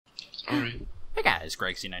Alright. Hey guys,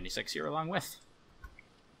 Greg C96 here along with...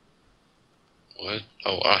 What?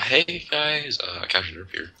 Oh, hey guys, Captain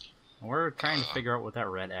Derp here. We're trying to figure out what that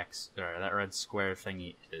red X, or that red square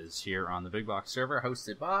thingy is here on the Big Box server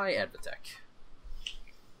hosted by Advatech.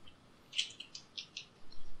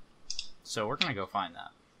 So we're gonna go find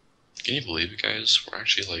that. Can you believe it, guys? We're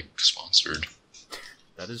actually, like, sponsored.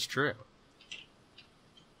 That is true.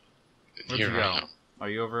 Where'd Here you right go? now. Are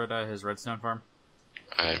you over at his redstone farm?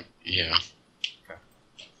 Yeah. Okay.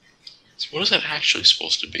 So what is that actually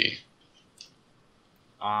supposed to be?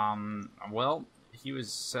 Well, he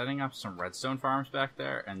was setting up some redstone farms back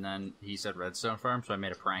there, and then he said redstone farm, so I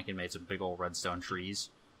made a prank and made some big old redstone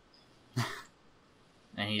trees.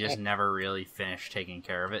 And he just never really finished taking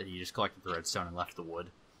care of it. He just collected the redstone and left the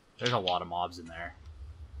wood. There's a lot of mobs in there.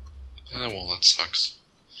 Oh, well, that sucks.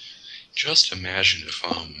 Just imagine if,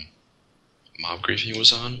 mob griefing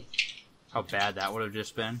was on. How bad that would have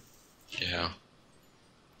just been. Yeah.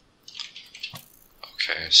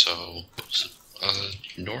 Okay, so,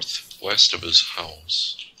 northwest of his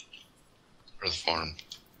house. Or the farm.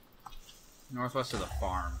 Northwest of the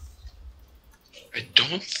farm. I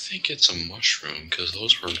don't think it's a mushroom, because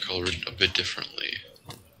those were colored a bit differently.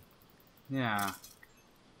 Yeah.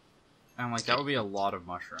 And, like, that would be a lot of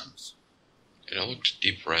mushrooms. And it looked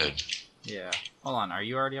deep red. Yeah. Hold on, are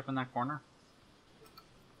you already up in that corner?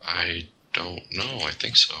 I don't know, I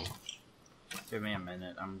think so. Give me a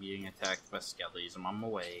minute, I'm being attacked by skellies. I'm on my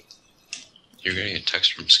way. You're getting a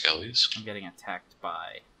text from Skellies? I'm getting attacked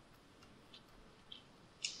by...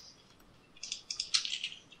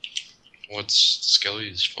 What's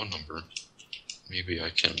Skelly's phone number? Maybe I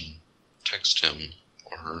can text him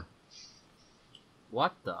or her.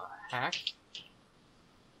 What the heck?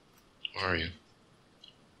 Where are you?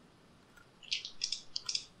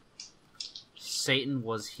 Satan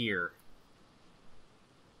was here.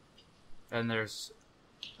 And there's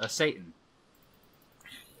a Satan.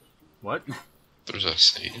 What? There's a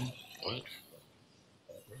Satan? What?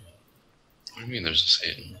 What do you mean there's a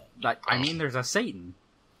Satan? I mean there's a Satan.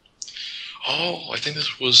 Oh, I think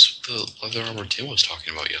this was the leather armor Tim was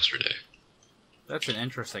talking about yesterday. That's an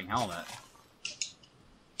interesting helmet.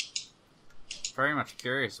 Very much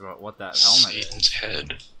curious about what that helmet is. Satan's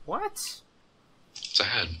head. What? It's a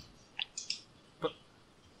head. But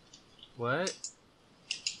what?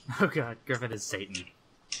 Oh god, Griffin is Satan.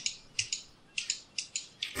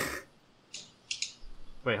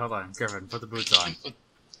 Wait, hold on, Griffin, put the boots on.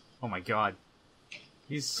 Oh my god.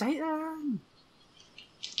 He's Satan!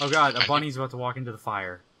 Oh god, a bunny's about to walk into the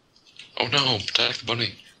fire. Oh no, protect the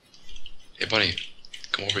bunny. Hey bunny,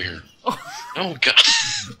 come over here. Oh, Oh god.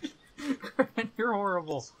 Griffin, you're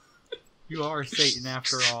horrible. You are Satan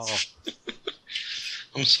after all.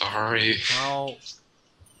 I'm sorry. Well...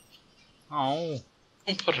 Oh...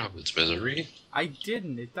 Don't put up its misery. I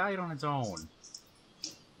didn't. It died on its own.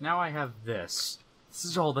 Now I have this. This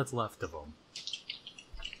is all that's left of him.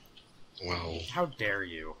 Well, How dare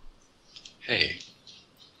you? hey.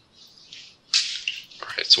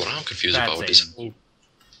 Alright, so what I'm confused That's about is Satan.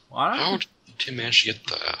 how What did Tim manage to get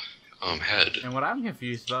the head? And what I'm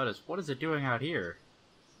confused about is what is it doing out here?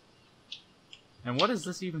 And what is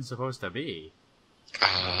this even supposed to be?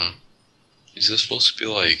 Is this supposed to be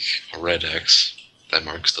like a red X that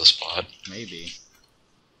marks the spot? Maybe.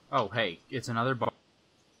 Oh, hey, it's another bar.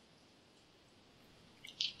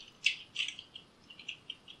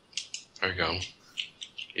 There you go.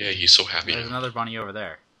 Yeah, he's so happy There's now. another bunny over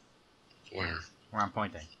there, Where? where I'm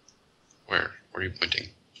pointing. Where? Where are you pointing?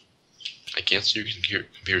 I can't see your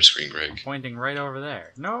computer screen, Greg. Pointing right over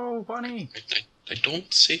there. No, bunny! I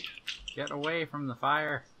don't see it. Get away from the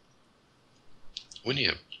fire. We need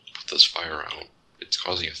to put this fire out. It's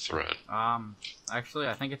causing a threat. Actually,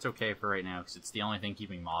 I think it's okay for right now, because it's the only thing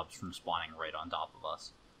keeping mobs from spawning right on top of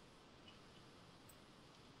us.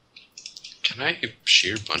 Can I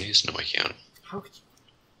shear bunnies? No, I can't. How could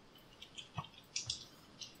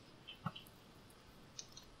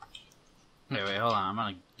you... Wait, hold on. I'm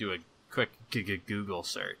gonna do a quick Google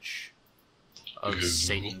search of Google?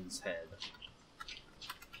 Satan's head.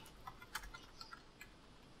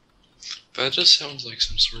 That just sounds like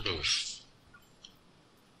some sort of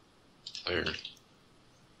fire.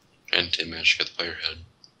 And Tim managed to get the fire head.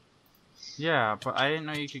 Yeah, but I didn't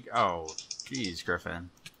know you could... Oh, jeez, Griffin.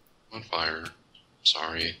 On fire.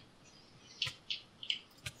 Sorry.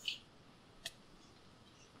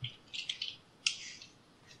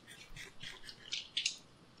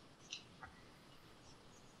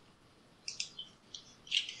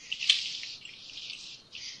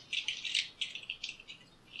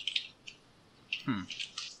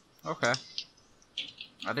 Okay.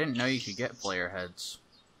 I didn't know you could get player heads.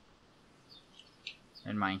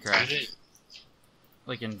 in I Minecraft. didn't.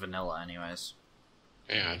 Like in vanilla, anyways.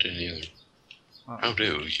 Yeah, I didn't either. Well, How do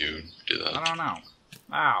you do that? I don't know.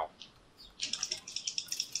 Ow.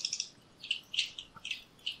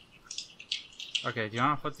 Okay, do you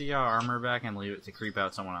want to put the armor back and leave it to creep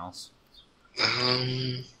out someone else?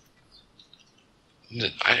 I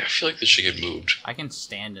feel like this should get moved. I can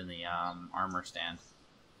stand in the armor stand.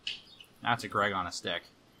 That's a Greg on a stick.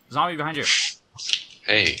 Zombie behind you!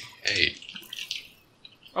 Hey.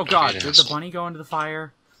 Oh god, Okay, did the asshole. bunny go into the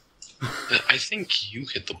fire? I think you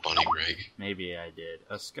hit the bunny, Greg. Maybe I did.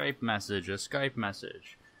 A Skype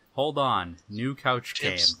message. Hold on. New couch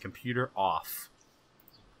cam. Tips. Computer off.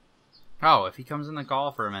 Oh, if he comes in the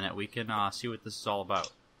call for a minute, we can see what this is all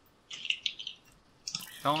about.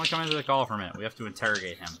 Tell him to come into the call for a minute. We have to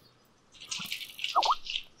interrogate him.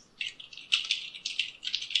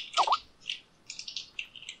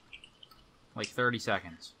 Like 30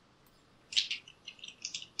 seconds.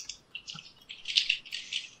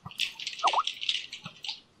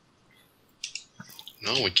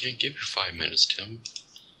 No, we can't give you 5 minutes, Tim.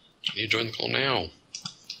 You need to join the call now.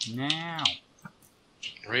 Now.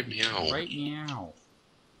 Right meow. Right meow.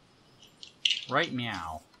 Right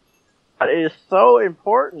meow. That is so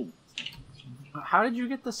important. How did you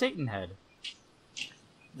get the Satan head?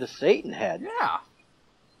 The Satan head. Yeah.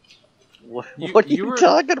 What are you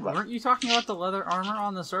talking about? Weren't you talking about the leather armor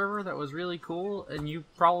on the server that was really cool? And you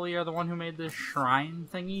probably are the one who made the shrine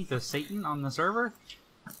thingy to Satan on the server?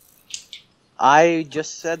 I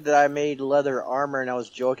just said that I made leather armor, and I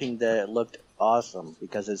was joking that it looked awesome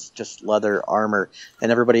because it's just leather armor,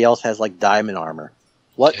 and everybody else has like diamond armor.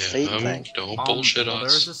 What Satan thing? Don't bullshit well,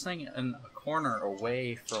 us. There's this thing in a corner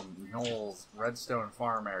away from Noel's Redstone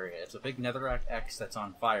Farm area. It's a big netherrack X that's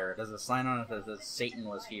on fire. It has a sign on it that says Satan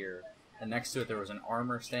was here. And next to it there was an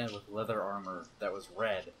armor stand with leather armor that was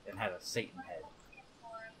red and had a Satan head.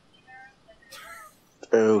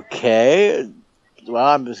 Okay. Well,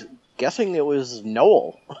 I'm guessing it was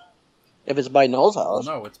Noel. If it's by Noel's house.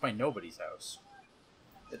 Well, no, it's by nobody's house.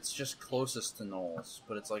 It's just closest to Noel's,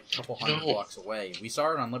 but it's like a couple hundred No. blocks away. We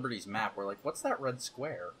saw it on Liberty's map. We're like, what's that red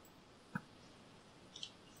square?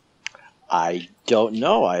 I don't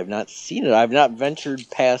know. I have not seen it. I have not ventured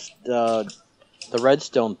past the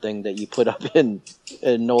redstone thing that you put up in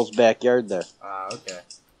Noel's backyard there. Ah, okay.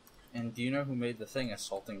 And do you know who made the thing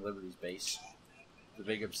assaulting Liberty's base? The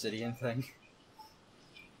big obsidian thing?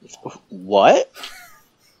 What?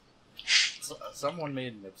 Someone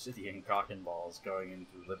made an obsidian cock and balls going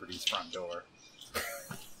into Liberty's front door.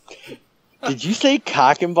 Did you say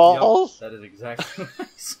cock and balls? Yep, that is exactly what I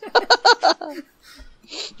said.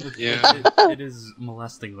 Yeah. It is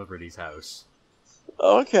molesting Liberty's house.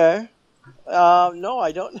 Okay. No,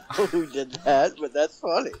 I don't know who did that, but that's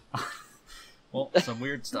funny. Well, some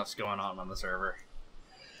weird stuff's going on the server.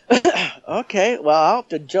 Okay, well, I'll have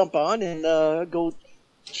to jump on and go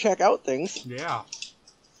check out things. Yeah.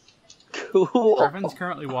 Cool. Griffin's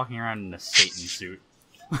currently walking around in a Satan suit.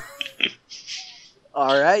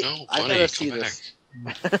 All right, No, I buddy, gotta see come this.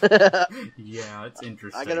 Yeah, it's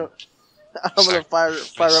interesting. I'm gonna fire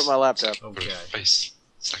up my laptop. Okay.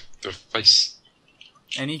 Sacrifice.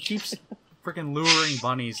 And he keeps freaking luring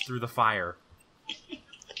bunnies through the fire.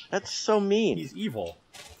 That's so mean. He's evil.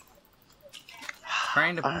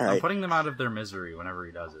 I'm Alright. putting them out of their misery whenever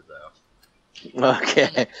he does it, though.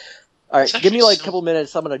 Okay. All right, give me like a couple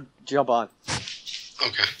minutes. I'm gonna jump on.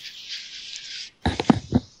 Okay.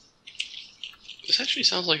 This actually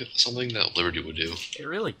sounds like something that Liberty would do. It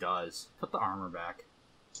really does. Put the armor back.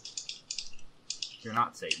 You're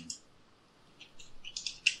not Satan.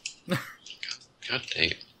 God dang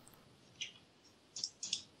it.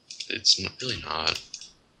 It's really not.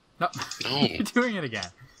 No. No. You're doing it again.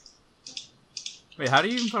 Wait, how do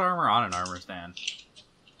you even put armor on an armor stand?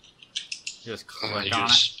 You just click You on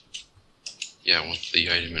just... Yeah, with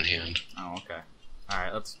the item in hand. it? Oh, okay.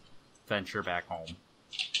 Alright, let's venture back home.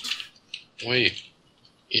 Wait.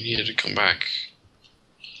 You needed to come back.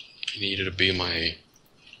 You needed to be my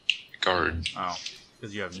guard. Oh,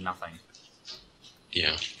 because you have nothing.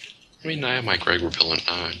 Yeah. I mean, I have my Greg repellent,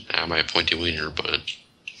 I have my pointy wiener, but...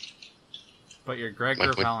 But your Greg My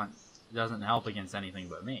point- repellent doesn't help against anything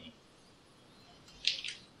but me.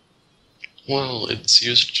 Well, it's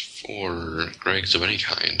used for Gregs of any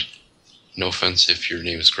kind. No offense if your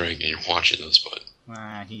name is Greg and you're watching this, but...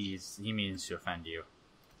 He means to offend you.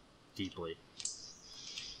 Deeply.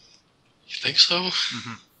 You think so?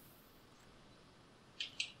 Mm-hmm.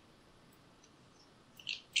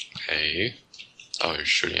 Hey. Oh, you're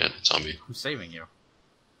shooting at a zombie. Who's saving you?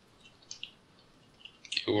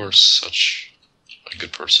 You are such a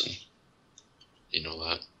good person. You know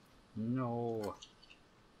that? No.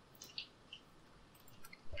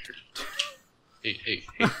 Hey.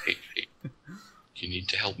 You need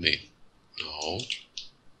to help me. No.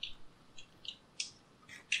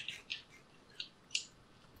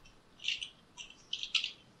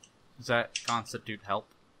 Does that constitute help?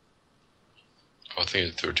 Oh, I think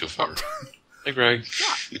it threw it too far. Hey, Greg.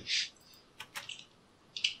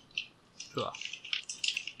 Ugh.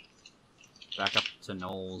 Back up to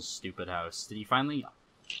Noel's stupid house. Did he finally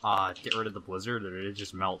get rid of the blizzard, or did it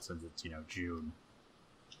just melt since it's, June?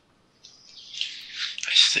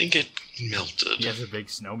 I think it melted. He has a big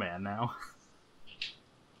snowman now.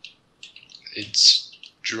 It's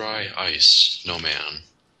dry ice, no man.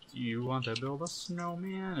 Do you want to build a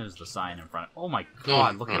snowman? Is the sign in front. Oh my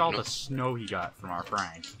god, look at all the snow he got from our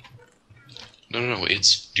prank. No,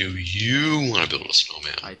 it's do you want to build a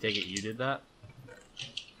snowman? I take it you did that?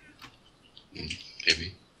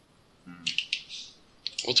 Maybe.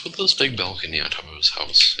 What's with this big balcony on top of his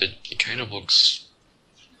house? It kind of looks...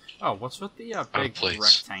 Oh, what's with the big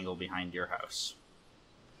rectangle behind your house?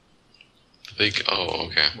 The big... Oh,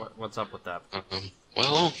 okay. What's up with that?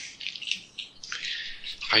 Well...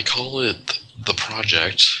 I call it the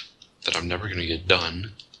project that I'm never going to get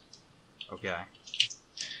done. Okay.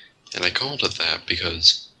 And I called it that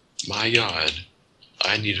because, my god,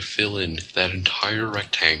 I need to fill in that entire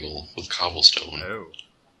rectangle with cobblestone. Oh.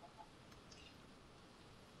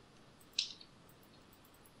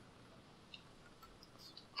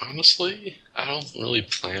 Honestly, I don't really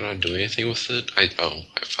plan on doing anything with it. I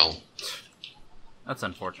fell. That's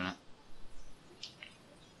unfortunate.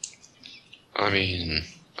 I mean,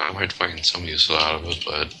 I might find some use out of it,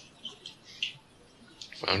 but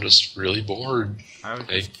I'm just really bored. I was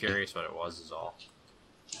just curious what it was, is all.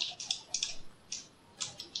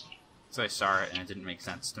 So I saw it and it didn't make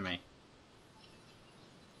sense to me.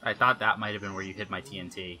 I thought that might have been where you hid my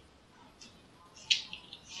TNT.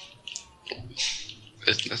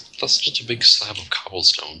 That's just a big slab of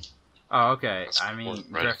cobblestone. Oh, okay. That's I mean,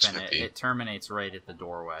 right, Griffin, exactly. it terminates right at the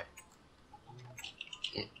doorway.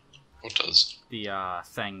 What does? The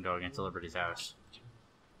thing going into Liberty's house.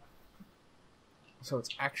 So it's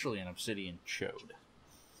actually an obsidian chode.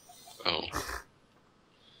 Oh.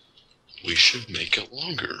 We should make it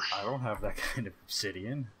longer. I don't have that kind of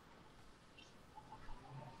obsidian.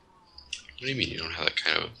 What do you mean you don't have that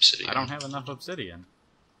kind of obsidian? I don't have enough obsidian.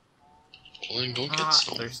 Well, then go get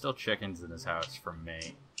some. There's still chickens in his house from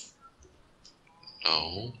me.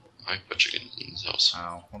 No, I put chickens in his house.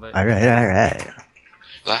 Oh, well, Alright.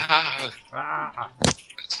 Ah!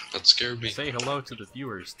 That scared me. Say hello to the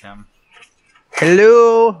viewers, Tim.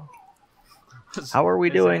 Hello! How are we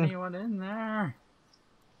doing? Is anyone in there?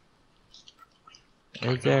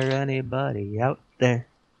 Is there anybody out there?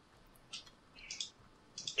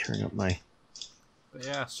 Turn up my... But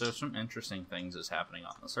yeah, so some interesting things is happening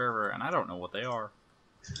on the server, and I don't know what they are.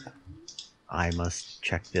 I must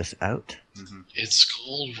check this out. Mm-hmm. It's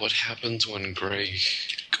called What Happens When Greg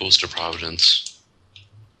Goes to Providence.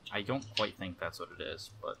 I don't quite think that's what it is,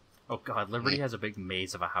 but... Oh god, Liberty has a big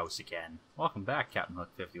maze of a house again. Welcome back, Captain Hook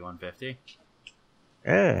 5150.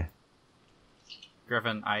 Yeah.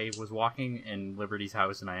 Griffin, I was walking in Liberty's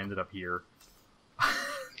house and I ended up here.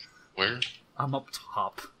 Where? I'm up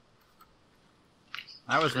top.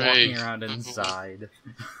 I was Greg. walking around inside.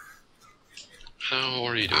 How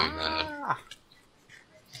are you doing that?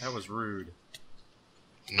 That was rude.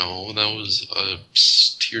 No, that was a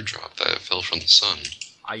teardrop that fell from the sun.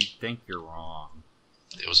 I think you're wrong.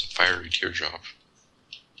 It was a fiery teardrop.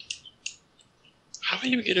 How do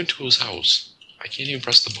you get into his house? I can't even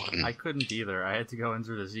press the button. I couldn't either. I had to go in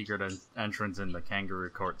through the secret entrance in the kangaroo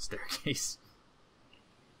court staircase.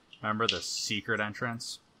 Remember the secret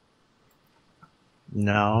entrance?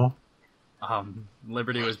 No.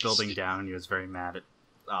 Liberty was building down. He was very mad at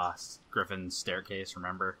Griffin's staircase,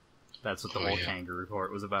 remember? That's what the whole kangaroo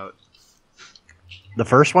court was about. The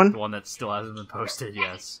first one? The one that still hasn't been posted,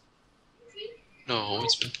 yes. No,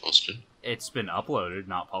 it's been posted. It's been uploaded,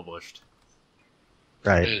 not published.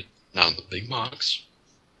 Right. Not in the big box.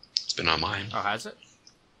 It's been on mine. Oh, has it?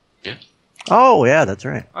 Yeah. Oh, yeah, that's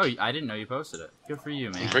right. Oh, I didn't know you posted it. Good for you,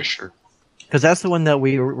 man. I'm pretty sure. Because that's the one that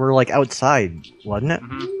we were like outside, wasn't it?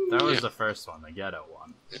 Mm-hmm. That was the first one, the ghetto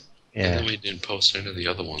one. Yeah. And then we didn't post any of the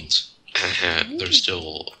other ones. They're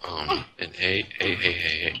still an hey.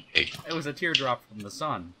 It was a teardrop from the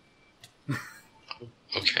sun.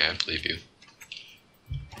 Okay, I believe you.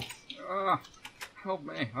 Help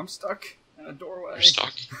me. I'm stuck in a doorway. You're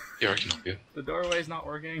stuck? Here, I can help you. The doorway's not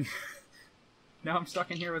working. Now I'm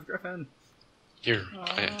stuck in here with Griffin. Here,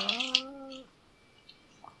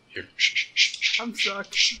 Here, shh. I'm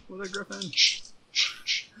stuck with a Griffin. Shh.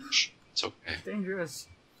 It's okay. Dangerous.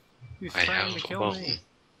 He's I trying have to a kill bone. me.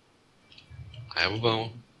 I have a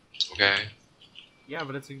bone. It's okay. Yeah,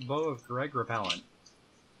 but it's a bow of Greg repellent.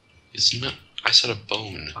 It's not. I said a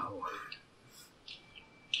bone. Oh.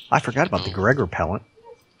 I forgot about the Greg repellent.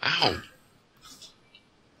 Ow!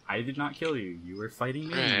 I did not kill you. You were fighting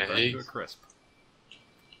me and you burned Greg. to a crisp.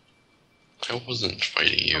 I wasn't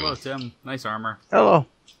fighting you. Hello, Tim. Nice armor. Hello.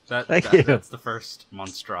 Thank you. That's the first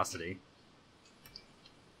monstrosity.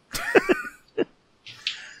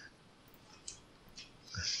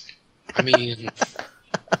 I mean,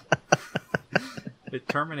 It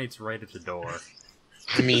terminates right at the door.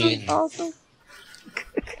 I mean, Awesome.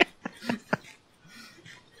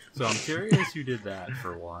 So I'm curious who did that,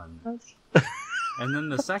 for one. And then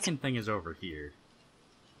the second thing is over here.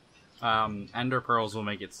 Ender pearls will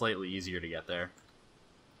make it slightly easier to get there.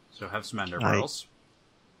 So have some ender Right. pearls.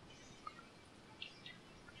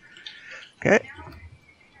 Okay.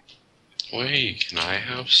 wait, can I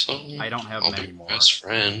have some? I don't have I'll many be more. best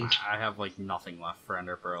friend. I have like nothing left for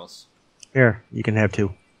ender pearls. Here, you can have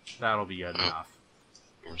 2. That'll be good Oh. enough.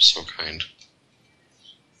 You're so kind.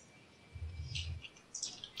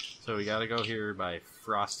 So we gotta go here by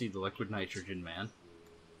Frosty the Liquid Nitrogen Man.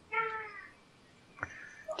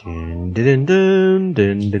 Dun, dun, dun,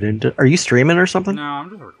 dun, dun, dun, dun. Are you streaming or something? No, I'm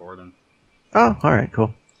just recording. Oh, all right,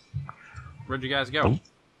 cool. Where'd you guys go?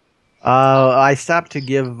 I stopped to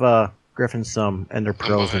give Griffin some ender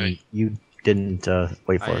pearls, Bye. and you didn't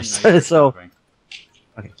wait for I us. didn't know you were So, stopping.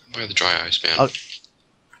 By the dry ice man. Oh.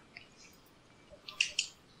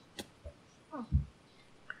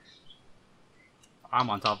 I'm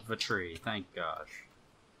on top of a tree, thank gosh.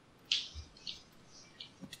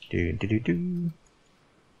 do, do, do, do.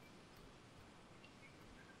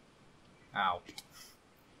 Ow.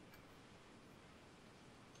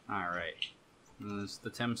 Alright. Is the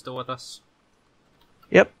Tim still with us?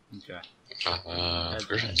 Yep. Okay.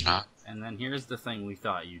 Griffin's not. And then here's the thing we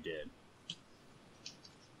thought you did.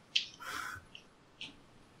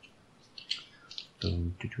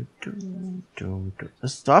 Dun, dun, dun, dun, dun, dun.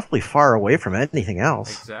 This is awfully far away from anything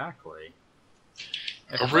else. Exactly.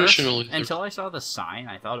 Originally- until I saw the sign,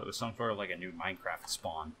 I thought it was some sort of like a new Minecraft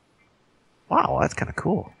spawn. Wow, that's kind of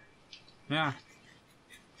cool. Yeah.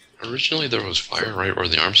 Originally there was fire right where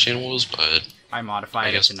the arm stand was, but I modified I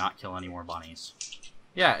it guess- to not kill any more bunnies.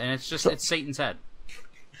 Yeah, and it's just, So- it's Satan's head.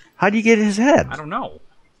 How do you get his head? I don't know.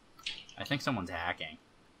 I think someone's hacking.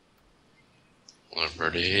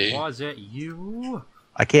 Liberty. Was it you?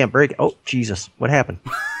 I can't break it. Oh, Jesus. What happened?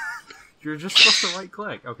 You're just supposed to right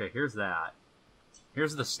click. Okay, here's that.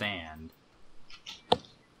 Here's the stand.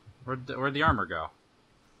 Where'd the armor go?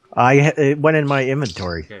 It went in my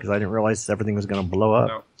inventory Okay. because I didn't realize everything was going to blow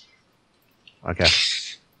up. Oh, Okay.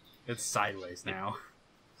 it's sideways now.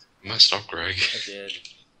 Messed up, Greg. I did.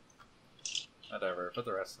 Whatever, put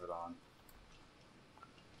the rest of it on.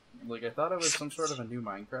 Like, I thought it was some sort of a new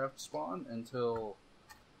Minecraft spawn until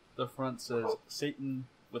the front says Satan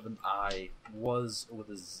with an I was with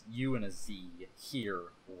a U and a Z here,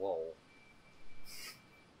 lol.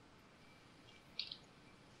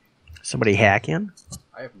 Somebody hack in?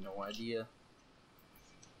 I have no idea.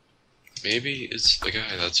 Maybe it's the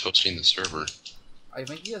guy that's hosting the server. I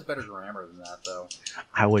think he has better grammar than that, though.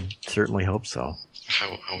 I would certainly hope so.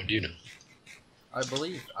 How would you know? I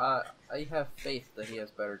believe, I have faith that he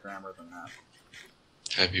has better grammar than that.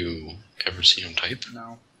 Have you ever seen him type?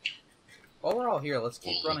 No. While we're all here, let's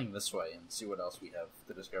keep running this way and see what else we have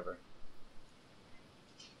to discover.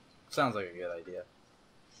 Sounds like a good idea.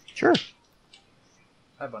 Sure.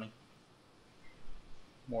 Hi, bunny.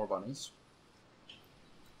 More bunnies.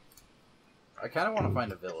 I kind of want to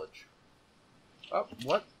find a village. Oh,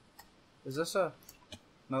 what? Is this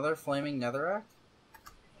another flaming netherrack?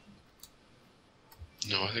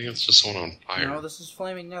 No, I think it's just someone on fire. No, this is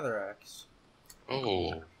flaming netherracks.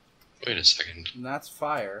 Oh, wait a second. And that's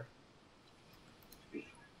fire.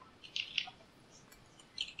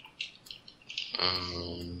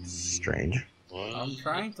 Strange. What? I'm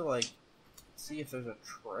trying to, like, see if there's a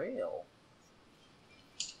trail.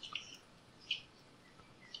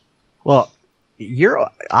 Well, you're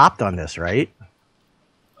opt on this, right?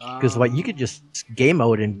 Because you could just game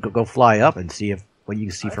mode and go fly up and see if what you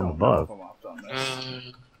can see I from don't know above. if I'm opt on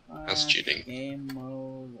this. That's cheating. Game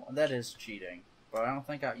mode. That is cheating. But I don't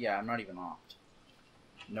think yeah, I'm not even opt.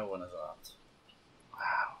 No one is opt.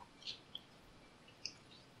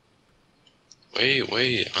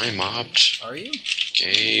 Wait, I'm opt. Are you?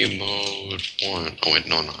 Game mode 1. Oh wait,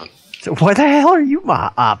 no, I'm not. So why the hell are you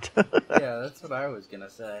opt? Yeah, that's what I was gonna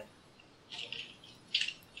say.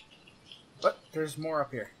 But there's more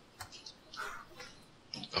up here.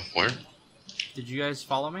 Where? Did you guys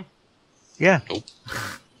follow me? Yeah. Oh,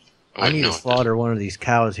 I wait, need no, to slaughter one of these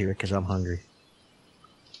cows here because I'm hungry.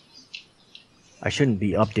 I shouldn't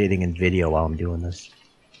be updating in video while I'm doing this.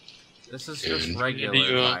 This is just In regular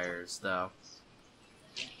video. fires, though.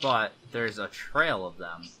 But there's a trail of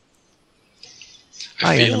them.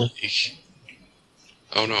 I feel am. like...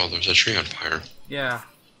 Oh no, there's a tree on fire. Yeah.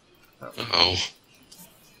 Uh-oh.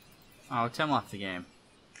 Oh, Tim left the game.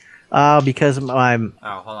 Because I'm...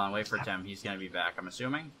 Oh, hold on, wait for Tim. He's gonna be back, I'm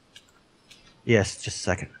assuming? Yes, just a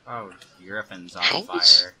second. Oh, Griffin's on How fire.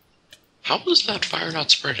 is- How is that fire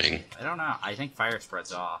not spreading? I don't know. I think fire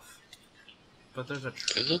spreads off. But there's a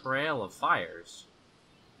Is it? trail of fires.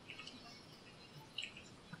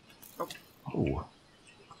 Ooh.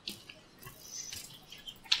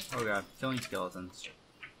 Oh god, killing skeletons.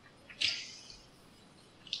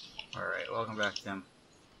 Alright, welcome back, Tim.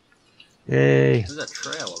 Yay. This is a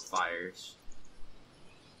trail of fires.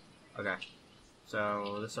 Okay.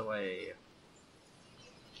 So, this away.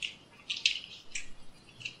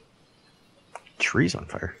 Trees on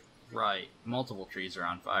fire. Right. Multiple trees are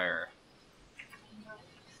on fire.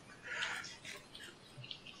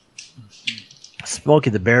 Smokey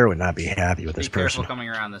the Bear would not be happy with Be this careful person. coming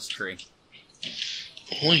around this tree.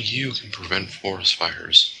 Only you can prevent forest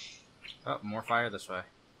fires. Oh, more fire this way.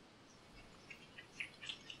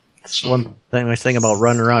 That's one thing, nice thing about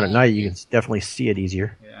running around at night, you can definitely see it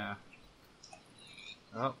easier. Yeah.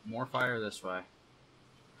 Oh, more fire this way.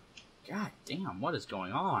 God damn, what is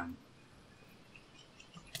going on?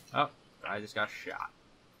 Oh, I just got shot.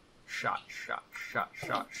 Shot.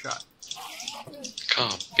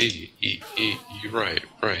 Copy.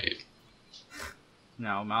 Right.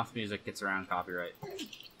 No, mouth music gets around copyright.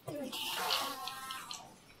 I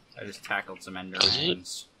just tackled some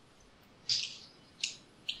endermans.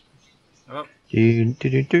 Oh,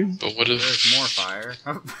 But what if... there's more fire.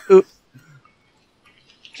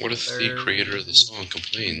 What if the There's creator of the song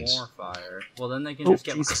complains? More fire. Well, then they can Oh, just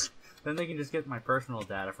get Jesus. then they can just get my personal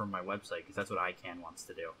data from my website because that's what ICANN wants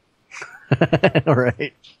to do.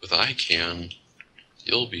 Alright. With ICANN,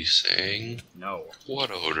 you'll be saying, No. what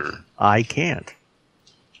odor? I can't.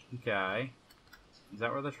 Okay. Is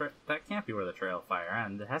that where the that can't be where the trail of fire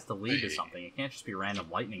ends. It has to lead to something. It can't just be random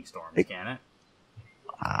lightning storms, Hey. can it?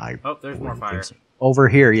 I Oh, there's more wouldn't think fire. so. Over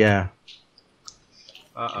here, yeah.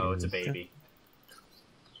 Uh-oh, it's a baby.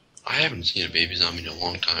 I haven't seen a baby zombie in a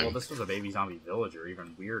long time. Well, this was a baby zombie villager,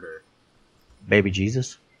 even weirder. Baby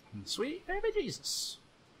Jesus. Sweet baby Jesus.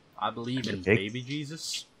 I believe in Okay. baby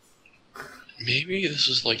Jesus. Maybe this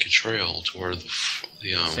is like a trail to where the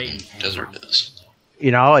Satan came desert from. is.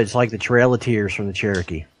 You know, it's like the Trail of Tears from the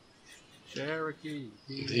Cherokee. Cherokee.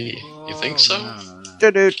 You think so? No.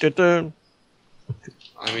 Dun-dun-dun-dun.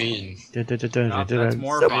 I mean, Dun-dun-dun-dun-dun. No, that's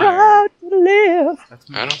more So fire. proud to live. That's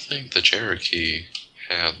I don't think the Cherokee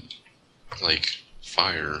had, like,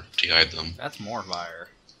 fire to guide them. That's more fire.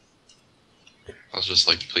 I was just,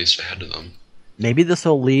 like, placed ahead of them. Maybe this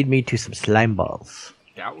will lead me to some slime balls.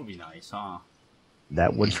 That would be nice, huh?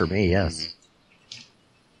 That would for me, yes.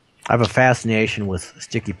 I have a fascination with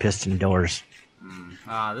sticky piston doors.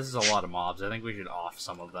 This is a lot of mobs. I think we should off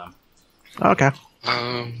some of them. Okay.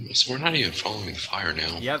 So we're not even following the fire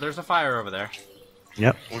now. Yeah, there's a fire over there.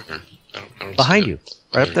 Yep. Where? I don't Behind see you. it.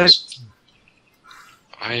 Right up there.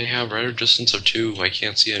 I have render distance of 2. I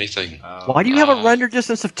can't see anything. Why do you have a render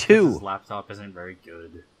distance of 2? This laptop isn't very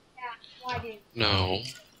good. No,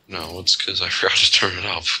 it's because I forgot to turn it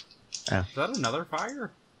up. Is that another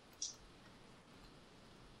fire?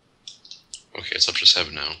 Okay, it's up to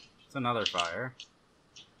 7 now. It's another fire.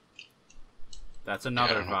 That's I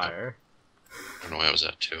another don't know. fire. I don't know why I was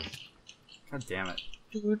at 2. God damn it.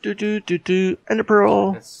 Do. Ender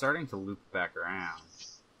pearl. It's starting to loop back around.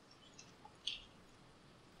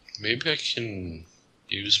 Maybe I can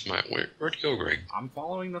use my... Where'd you go, Greg? I'm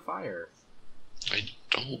following the fire. I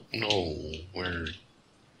don't know where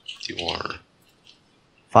you are.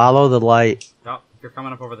 Follow the light. Oh, you're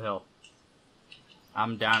coming up over the hill.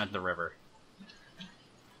 I'm down at the river.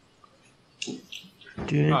 Oh,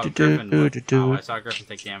 Griffin. Oh, I saw Griffin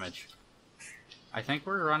take damage. I think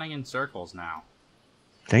we're running in circles now.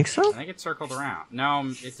 Think so? I think it circled around.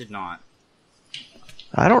 No, it did not.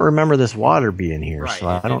 I don't remember this water being here, Right, so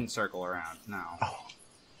it I don't. didn't circle around. No.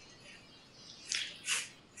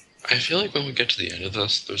 I feel like when we get to the end of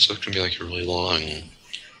this, there's just gonna be like a really long,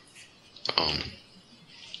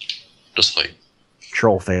 just like,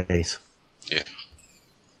 Troll face. yeah.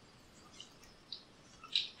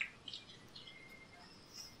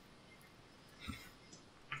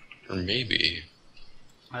 Or maybe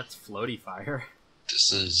That's floaty fire.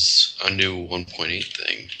 this is a new 1.8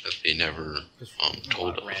 thing that they never Just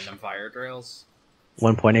told of. random fire trails.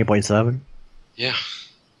 1.8.7. Yeah.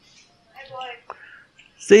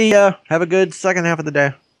 See ya. Have a good second half of the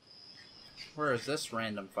day. Where is this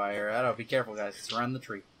random fire? Oh, be careful, guys. It's around the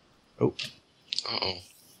tree. Oh. Uh-oh.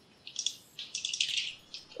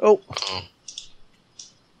 Oh. Uh-oh.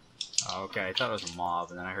 Oh, okay, I thought it was a mob,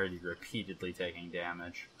 and then I heard you repeatedly taking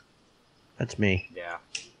damage. That's me. Yeah.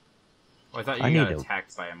 Well, I thought I you got need to-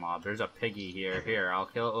 attacked by a mob. There's a piggy here. Here, I'll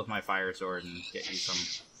kill it with my fire sword and get you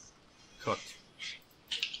some cooked.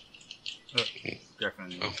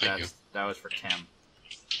 Griffin, Oh, thank you. that was for Tim.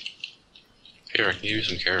 Here, I can give you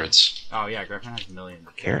some carrots. Oh yeah, Griffin has millions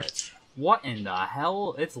of Carrots. carrots. What in the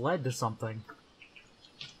hell? It's led to something.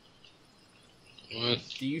 What?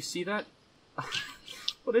 Do you see that?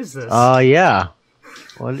 What is this? Yeah.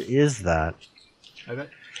 What is that? I bet.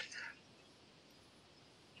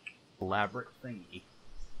 Elaborate thingy.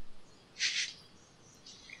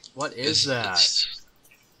 What is that?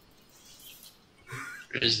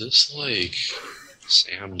 Is this like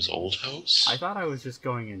Sam's old house? I thought I was just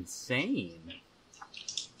going insane.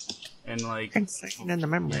 And like, Insane in the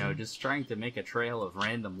memory. you know, just trying to make a trail of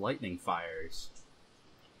random lightning fires.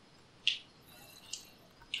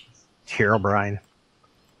 Herobrine.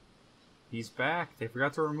 He's back. They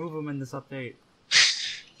forgot to remove him in this update.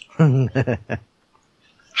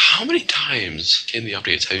 How many times in the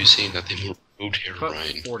updates have you seen that they moved But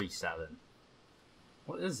Herobrine? 47.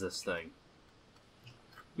 What is this thing?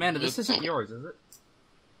 Amanda, this isn't yours, is it?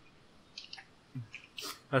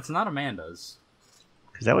 That's not Amanda's.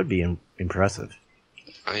 Because that would be impressive.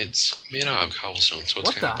 It's made out of cobblestone, so it's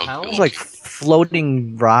What kind the of hell? There's like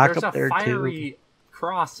floating rock There's up a there fiery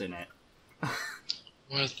cross in it.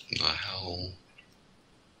 What the hell?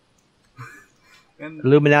 too. And,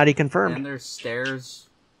 Illuminati confirmed. and there's stairs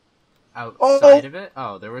outside of it.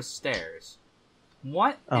 Oh, there was stairs.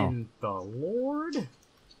 What Oh. in the Lord?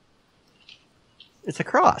 It's a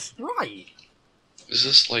cross. Right. Is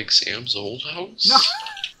this like Sam's old house? No.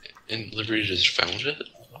 And Liberty just found it?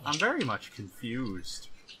 I'm very much confused.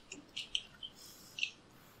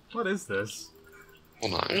 What is this?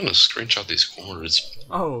 Hold on, I'm gonna screenshot these corners.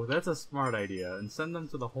 Oh, that's a smart idea. And send them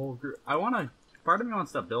to the whole group. Part of me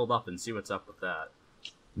wants to build up and see what's up with that.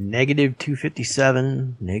 Negative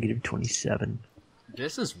 257, negative 27.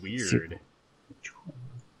 This is weird.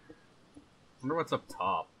 Wonder what's up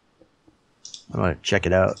top. I want to check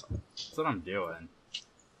it out. That's what I'm doing.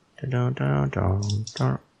 Dun, dun, dun,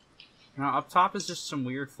 dun. Now, up top is just some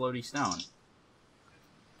weird floaty stone.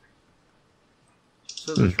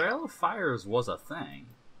 So the Trail of Fires was a thing.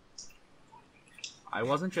 I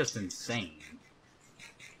wasn't just insane.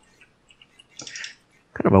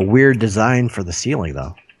 Kind of a weird design for the ceiling,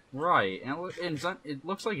 though. Right, and it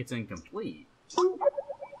looks like it's incomplete.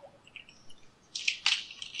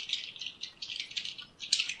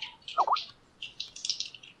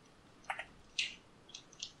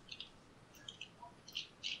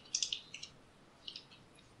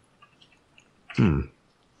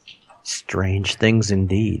 Strange things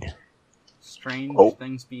indeed. Strange Oh.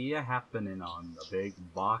 things be a-happening on the big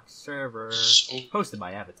box server. So, Hosted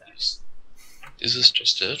by Avatar. is this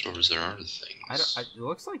just it, or is there other things? It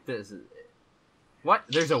looks like this is... What?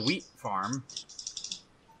 There's a wheat farm.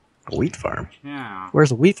 A wheat farm? Yeah.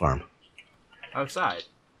 Where's a wheat farm? Outside.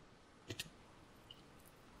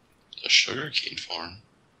 A sugarcane farm.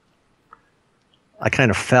 I kind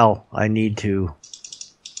of fell. I need to...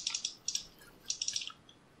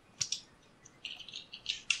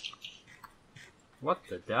 What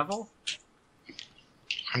the devil?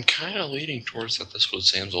 I'm kind of leaning towards that this was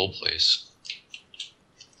Sam's old place.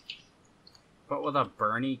 But with a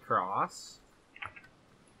Bernie cross?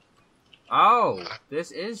 Oh,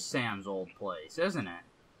 this is Sam's old place, isn't it?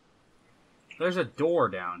 There's a door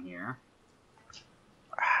down here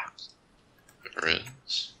There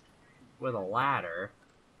is. with a ladder.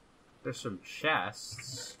 There's some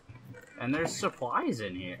chests. And there's supplies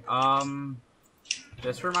in here.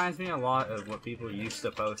 This reminds me a lot of what people used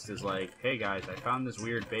to post is like, hey guys, I found this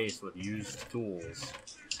weird base with used tools.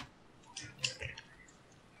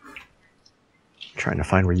 Trying to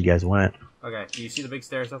find where you guys went. Okay, do you see the big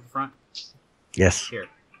stairs up the front? Yes. Here.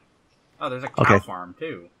 Oh, there's a cow farm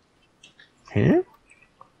too. Huh?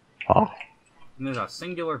 Oh. And there's a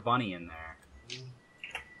singular bunny in there.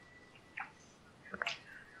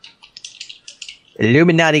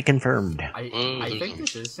 Illuminati confirmed. I think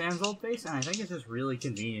this is Sam's old base, and I think it's just really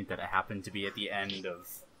convenient that it happened to be at the end of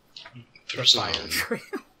the There's fire trail.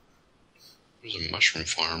 there's a mushroom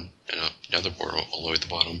farm and a nether portal all the way at the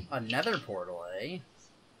bottom. A nether portal, eh?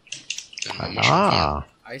 And a mushroom farm. Ah.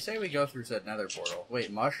 I say we go through said nether portal.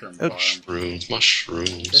 Wait, mushroom farm. Mushrooms,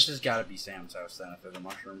 mushrooms. This has got to be Sam's house then, if there's a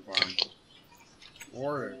mushroom farm.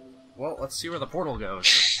 Or, well, let's see where the portal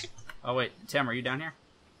goes. Oh wait, Tim, are you down here?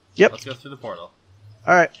 Yep. Let's go through the portal.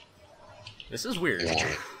 All right. This is weird.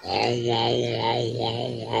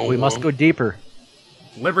 We must go deeper.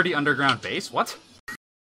 Liberty Underground Base? What?